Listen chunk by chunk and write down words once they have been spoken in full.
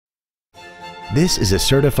This is a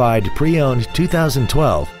certified pre-owned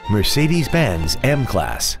 2012 Mercedes-Benz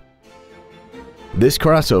M-Class. This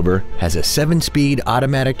crossover has a 7-speed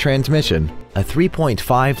automatic transmission, a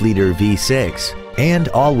 3.5-liter V6, and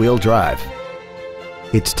all-wheel drive.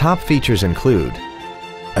 Its top features include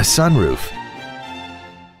a sunroof,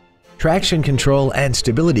 traction control and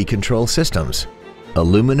stability control systems,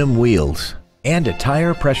 aluminum wheels, and a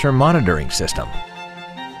tire pressure monitoring system.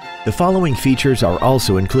 The following features are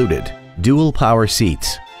also included: dual power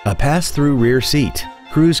seats, a pass-through rear seat,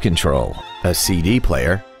 cruise control, a CD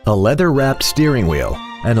player, a leather-wrapped steering wheel,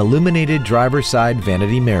 an illuminated driver's side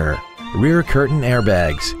vanity mirror, rear curtain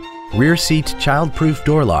airbags, rear seat child-proof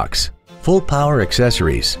door locks, full power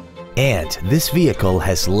accessories, and this vehicle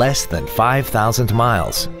has less than 5,000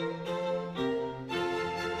 miles.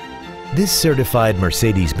 This certified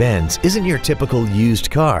Mercedes-Benz isn't your typical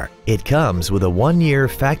used car. It comes with a 1-year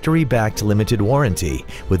factory-backed limited warranty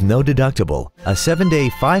with no deductible, a 7-day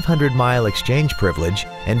 500-mile exchange privilege,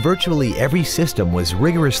 and virtually every system was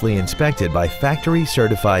rigorously inspected by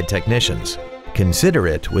factory-certified technicians. Consider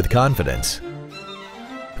it with confidence.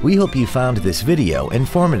 We hope you found this video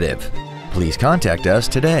informative. Please contact us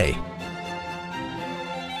today.